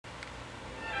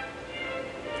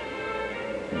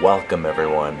Welcome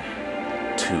everyone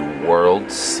to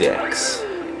World 6.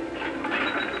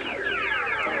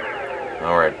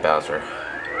 Alright, Bowser.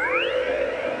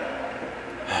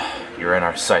 You're in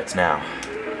our sights now.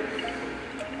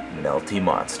 Melty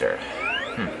Monster.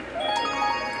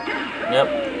 Yep,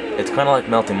 it's kind of like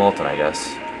Melty Molten, I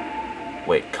guess.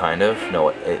 Wait, kind of? No,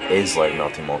 it is like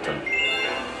Melty Molten.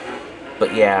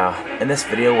 But yeah, in this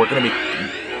video we're going to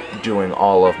be doing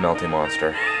all of Melty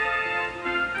Monster.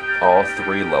 All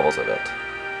 3 levels of it.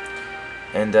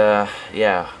 And,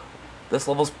 yeah, this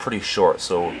level's pretty short,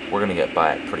 so we're gonna get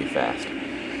by it pretty fast.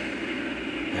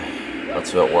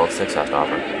 Let's see what World 6 has to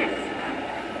offer.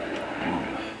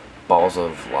 Balls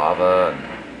of lava and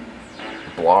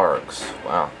blargs.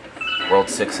 Wow. World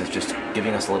 6 is just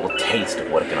giving us a little taste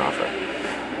of what it can offer.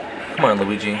 Come on,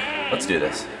 Luigi. Let's do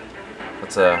this.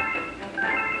 Let's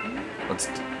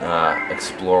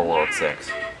explore World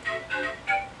 6.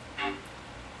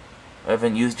 I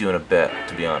haven't used you in a bit,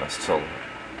 to be honest, so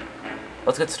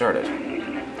let's get started.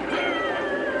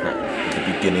 At the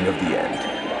beginning of the end.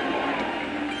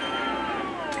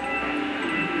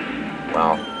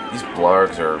 Wow, these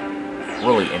blargs are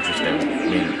really interesting. I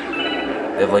mean,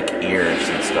 they have like ears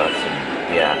and stuff,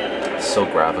 and yeah, it's so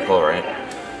graphical, right?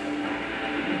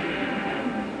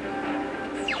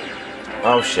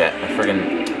 Oh shit, I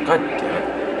friggin'... God damn it.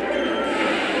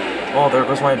 Oh, there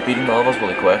goes my beating the levels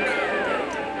really quick.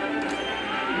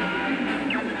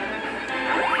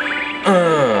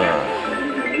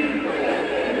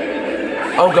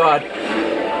 Oh god.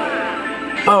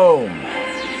 Boom.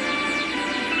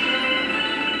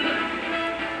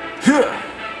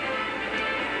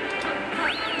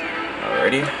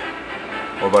 Alrighty.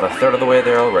 We're about a third of the way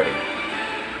there already.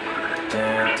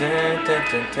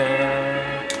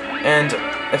 And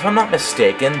if I'm not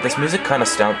mistaken, this music kind of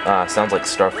sounds like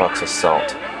Star Fox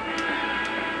Assault.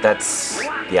 That's...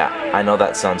 yeah, I know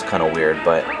that sounds kind of weird,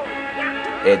 but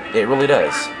it really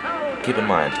does. Keep in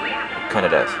mind, it kind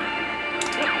of does.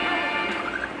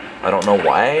 I don't know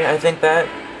why I think that,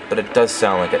 but it does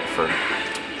sound like it for...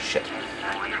 shit.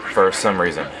 For some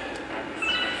reason.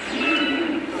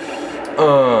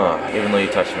 Even though you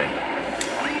touched me.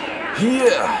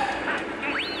 Yeah!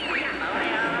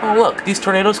 Oh look, these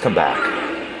tornadoes come back.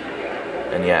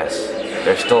 And yes,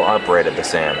 they're still operated the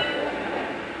same.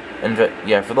 And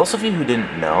yeah, for those of you who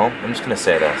didn't know, I'm just gonna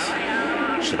say this.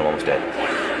 Shit, I'm almost dead.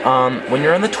 When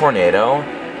you're in the tornado,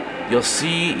 you'll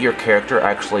see your character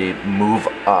actually move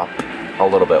up a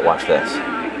little bit. Watch this.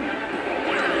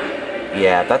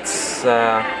 Yeah, that's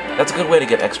a good way to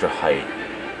get extra height.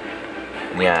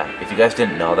 And yeah, if you guys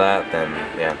didn't know that, then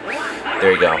yeah,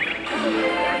 there you go.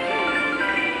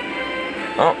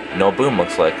 Oh, no boom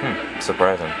looks like.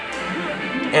 Surprising.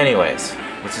 Anyways,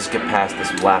 let's just get past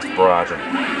this last barrage of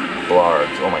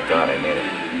blargs. Oh my god, I made it.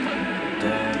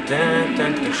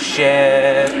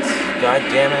 Shit. God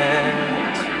damn it.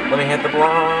 Let me hit the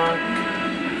block.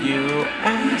 You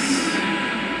ass.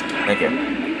 Thank you.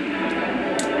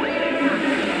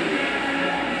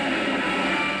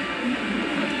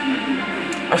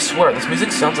 I swear, this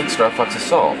music sounds like Star Fox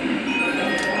Assault.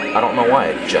 I don't know why,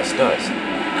 it just does.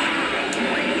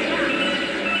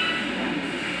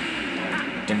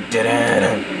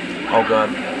 Oh god.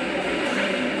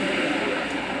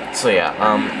 So yeah,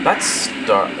 that's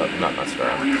not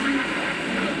Star.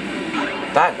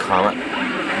 That comet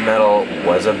medal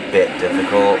was a bit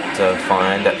difficult to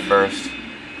find at first.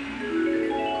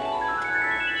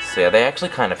 So yeah, they actually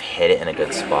kind of hit it in a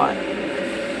good spot.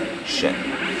 Shit.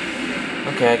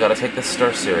 Okay, I gotta take this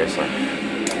star seriously.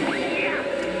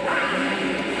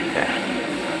 Okay.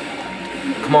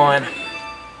 Come on.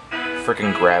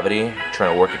 Freaking gravity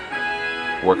trying to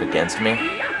work against me.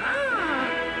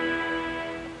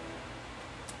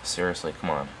 Seriously,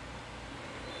 come on.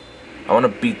 I want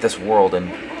to beat this world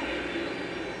in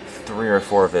 3 or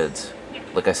 4 vids,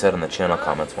 like I said in the channel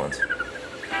comments once.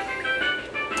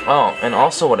 Oh, and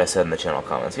also what I said in the channel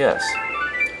comments, yes.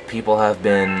 People have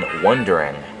been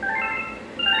wondering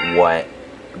what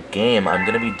game I'm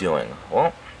going to be doing.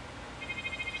 Well,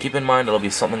 keep in mind it'll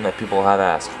be something that people have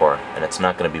asked for, and it's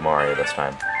not going to be Mario this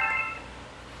time.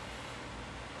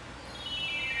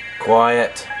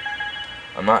 Quiet.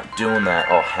 I'm not doing that.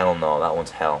 Oh, hell no. That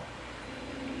one's hell.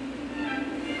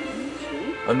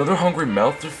 Another hungry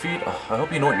mouth to feed? Oh, I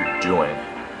hope you know what you're doing.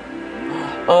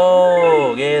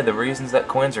 Oh, yeah, the reasons that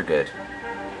coins are good.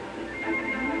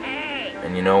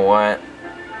 And you know what?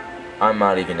 I'm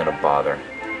not even gonna bother.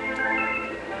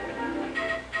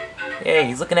 Yeah,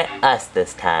 he's looking at us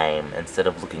this time, instead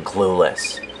of looking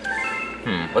clueless.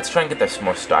 Let's try and get this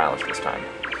more stylish this time.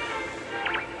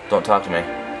 Don't talk to me.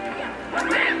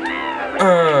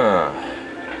 Ah,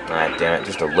 damn it,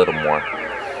 just a little more.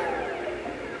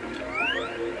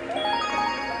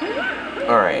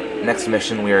 Alright, next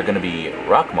mission we are going to be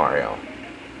Rock Mario.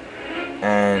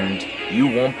 And you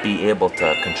won't be able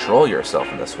to control yourself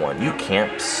in this one. You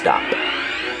can't stop.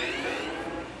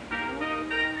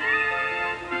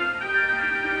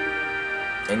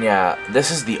 And yeah,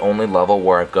 this is the only level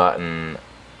where I've gotten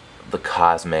the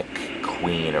Cosmic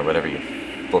Queen, or whatever you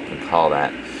flippin' call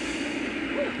that.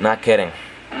 Not kidding.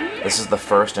 This is the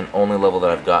first and only level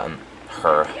that I've gotten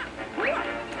her.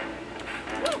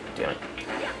 Damn it.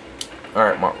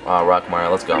 Alright, Rock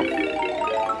Mario, let's go.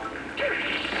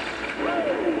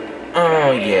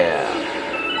 Oh, yeah.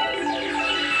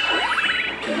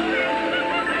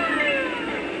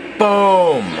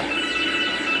 Boom!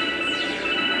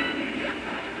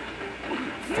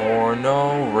 For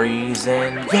no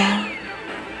reason, yeah.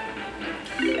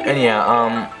 And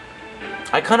yeah,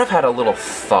 I kind of had a little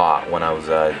thought when I was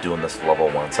doing this level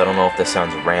once. I don't know if this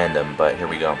sounds random, but here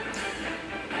we go.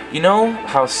 You know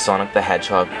how Sonic the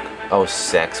Hedgehog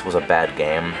 06 was a bad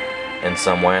game in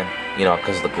some way? You know,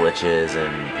 because the glitches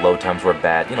and load times were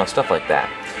bad, you know, stuff like that.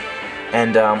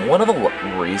 And one of the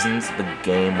reasons the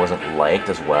game wasn't liked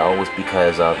as well was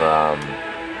because of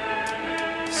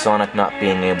Sonic not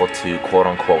being able to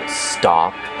quote-unquote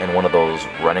stop in one of those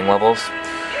running levels.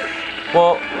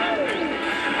 Well,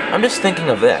 I'm just thinking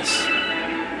of this.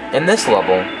 In this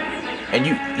level, and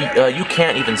you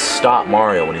can't even stop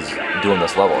Mario when he's doing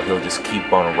this level. He'll just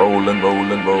keep on rolling.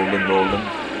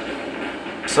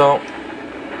 So,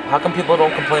 how come people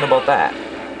don't complain about that?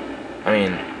 I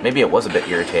mean, maybe it was a bit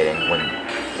irritating when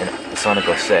in Sonic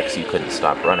 06 you couldn't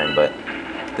stop running, but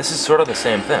this is sort of the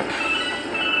same thing.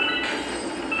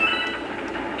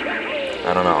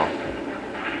 I don't know.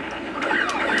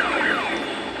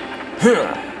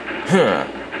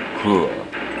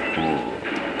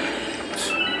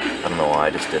 I don't know why I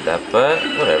just did that, but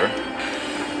whatever.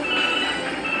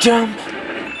 Jump!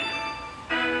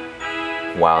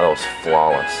 Wow, that was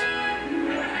flawless.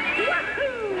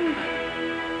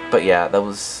 But yeah, that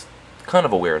was kind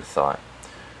of a weird thought.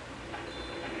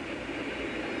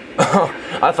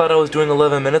 I thought I was doing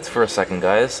 11 minutes for a second,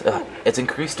 guys. It's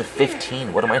increased to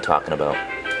 15. What am I talking about?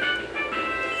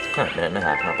 Huh, a minute and a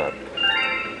half, not bad.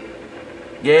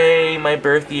 Yay, my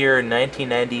birth year,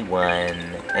 1991.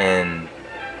 And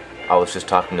I was just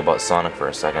talking about Sonic for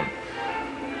a second.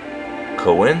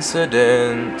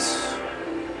 Coincidence.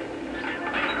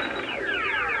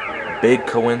 Big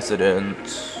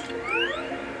coincidence.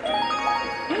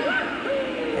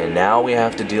 And now we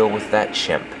have to deal with that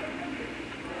chimp.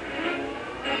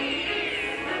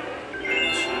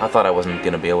 I thought I wasn't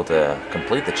going to be able to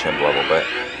complete the chimp level, but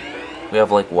we have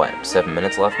like, what, 7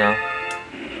 minutes left now?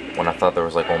 When I thought there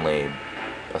was like only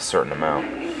a certain amount.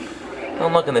 Oh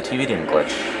look, and the TV didn't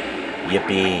glitch.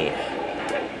 Yippee.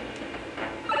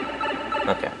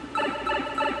 Okay.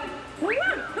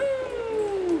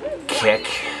 Kick.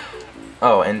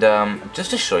 Oh, and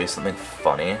just to show you something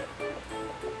funny.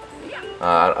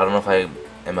 I don't know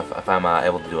if I'm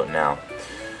able to do it now.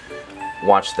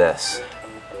 Watch this.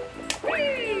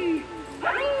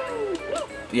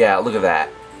 Yeah, look at that.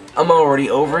 I'm already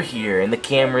over here, and the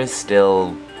camera's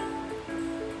still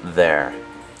there.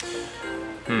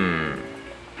 Can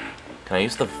I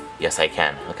use the... Yes, I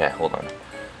can. Okay, hold on.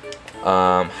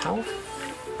 How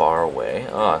far away?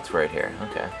 Oh, it's right here.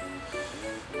 Okay.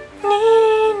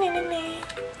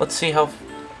 Let's see how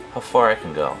far I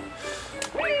can go.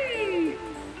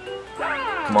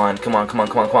 Come on, come on, come on,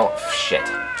 come on, come on. Shit.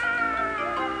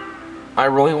 I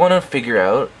really want to figure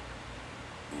out,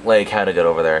 like, how to get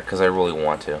over there, because I really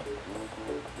want to.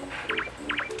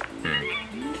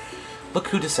 Look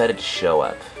who decided to show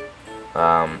up.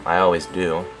 I always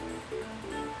do.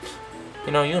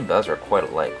 You know, you and Buzz are quite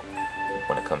alike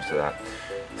when it comes to that.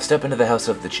 Step into the house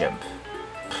of the chimp.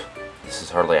 This is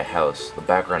hardly a house. The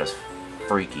background is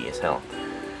freaky as hell.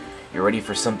 You ready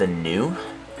for something new?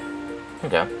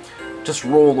 Okay. Just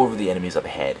roll over the enemies up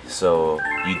ahead. So,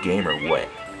 you game or what?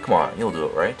 Come on, you'll do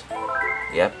it, right?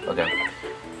 Yep, okay.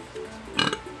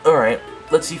 Alright,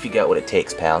 let's see if you got what it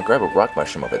takes, pal. Grab a rock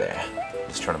mushroom over there.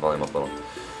 Just turn the volume up a little.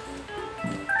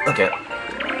 Okay.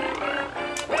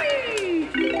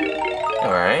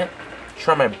 Alright.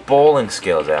 Try my bowling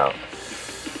skills out.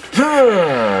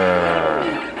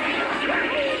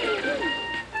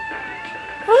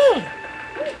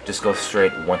 Just go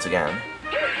straight once again.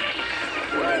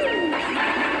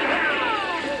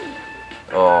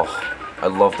 Oh, I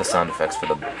love the sound effects for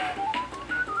the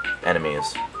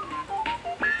enemies.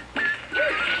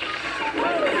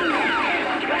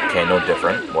 Okay, no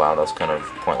different. Wow, that was kind of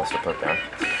pointless to put there.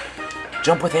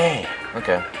 Jump with A!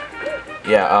 Okay.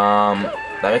 Yeah,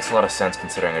 That makes a lot of sense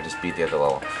considering I just beat the other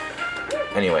level.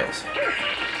 Anyways.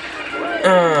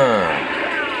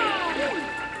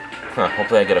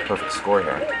 Hopefully I get a perfect score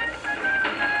here.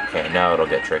 Okay, now it'll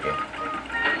get tricky.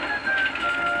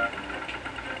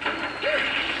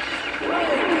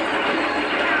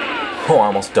 Oh, I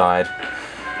almost died.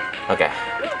 Okay.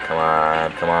 Come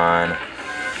on, come on.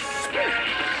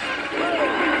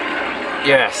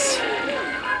 Yes!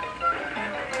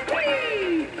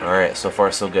 Alright, so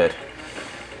far so good.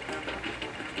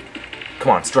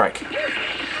 Come on, strike.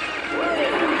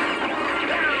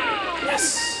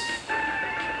 Yes!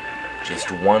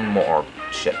 Just one more.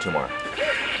 Shit, two more.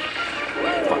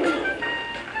 Fuck.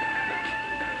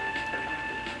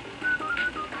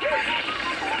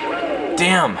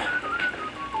 Damn!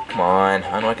 Come on,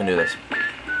 I know I can do this.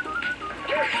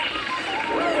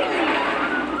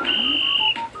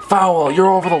 Foul, you're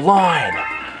over the line!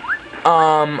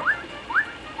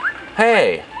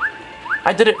 Hey!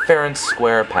 I did it fair and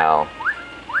square, pal.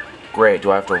 Great,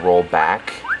 do I have to roll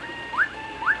back?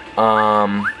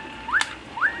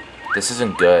 This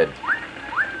isn't good.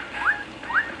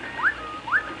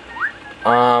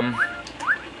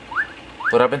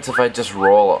 What happens if I just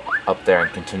roll up there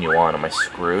and continue on? Am I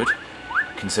screwed?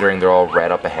 Considering they're all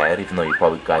red up ahead, even though you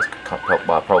probably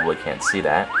can't see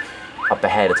that. Up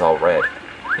ahead, it's all red.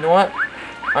 You know what?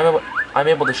 I'm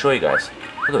able to show you guys.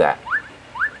 Look at that.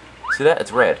 See that?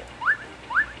 It's red.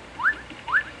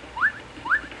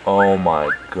 Oh my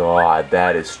god,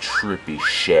 that is trippy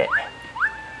shit.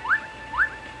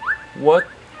 What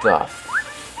the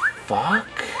fuck?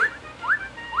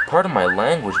 Pardon my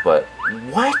language, but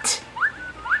what?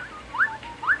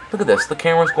 Look at this, the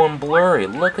camera's going blurry.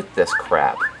 Look at this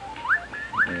crap.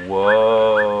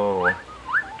 Whoa.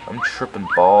 I'm tripping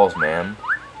balls, man.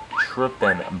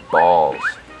 Tripping balls.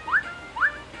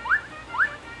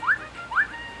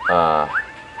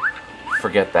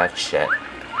 Forget that shit.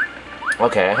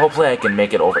 Okay, hopefully I can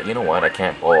make it over. You know what? I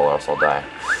can't bowl or else I'll die.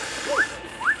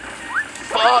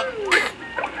 Fuck!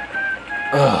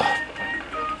 Ugh.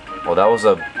 Well, that was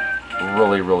a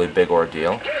really, really big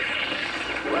ordeal.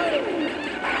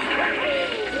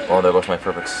 Oh, there goes my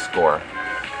perfect score.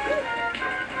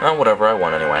 Oh, whatever, I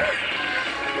won anyway.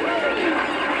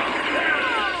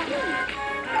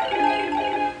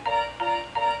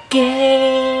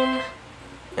 Game!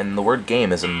 And the word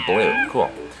game is in blue. Cool.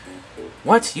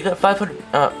 What? You got 500...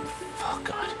 oh,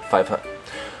 God. 5,000.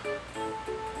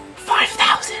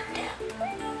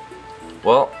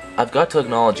 Well, I've got to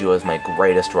acknowledge you as my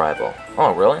greatest rival.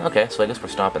 Oh, really? Okay, so I guess we're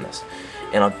stopping this.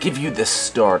 And I'll give you this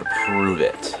star to prove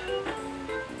it.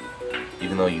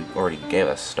 Even though you already gave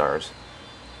us stars.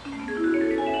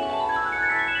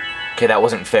 Okay, that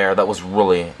wasn't fair. That was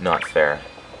really not fair.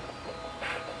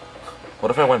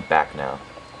 What if I went back now?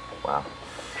 Wow.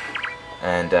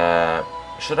 And,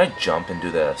 should I jump and do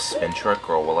the spin trick,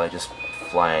 or will I just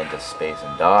fly into space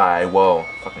and die? Whoa.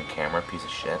 Fucking camera, piece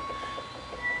of shit.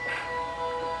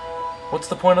 What's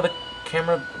the point of the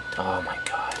camera? Oh my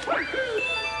god.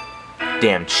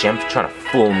 Damn chimp, trying to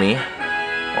fool me.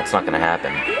 Well, it's not gonna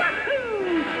happen.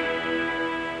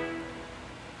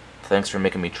 Thanks for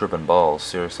making me tripping balls,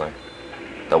 seriously.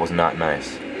 That was not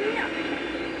nice.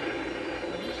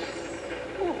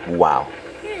 Wow.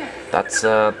 That's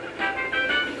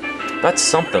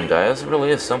something, guys. It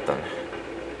really is something.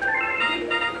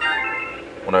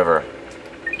 Whatever.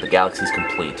 The galaxy's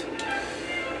complete.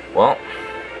 Well,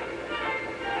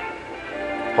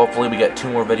 hopefully we get 2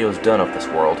 more videos done of this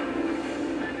world.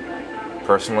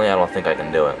 Personally, I don't think I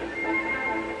can do it.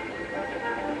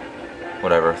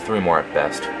 Whatever, 3 more at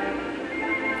best.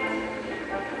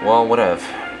 Well, whatever.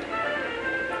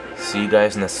 See you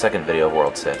guys in the second video of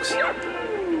World 6.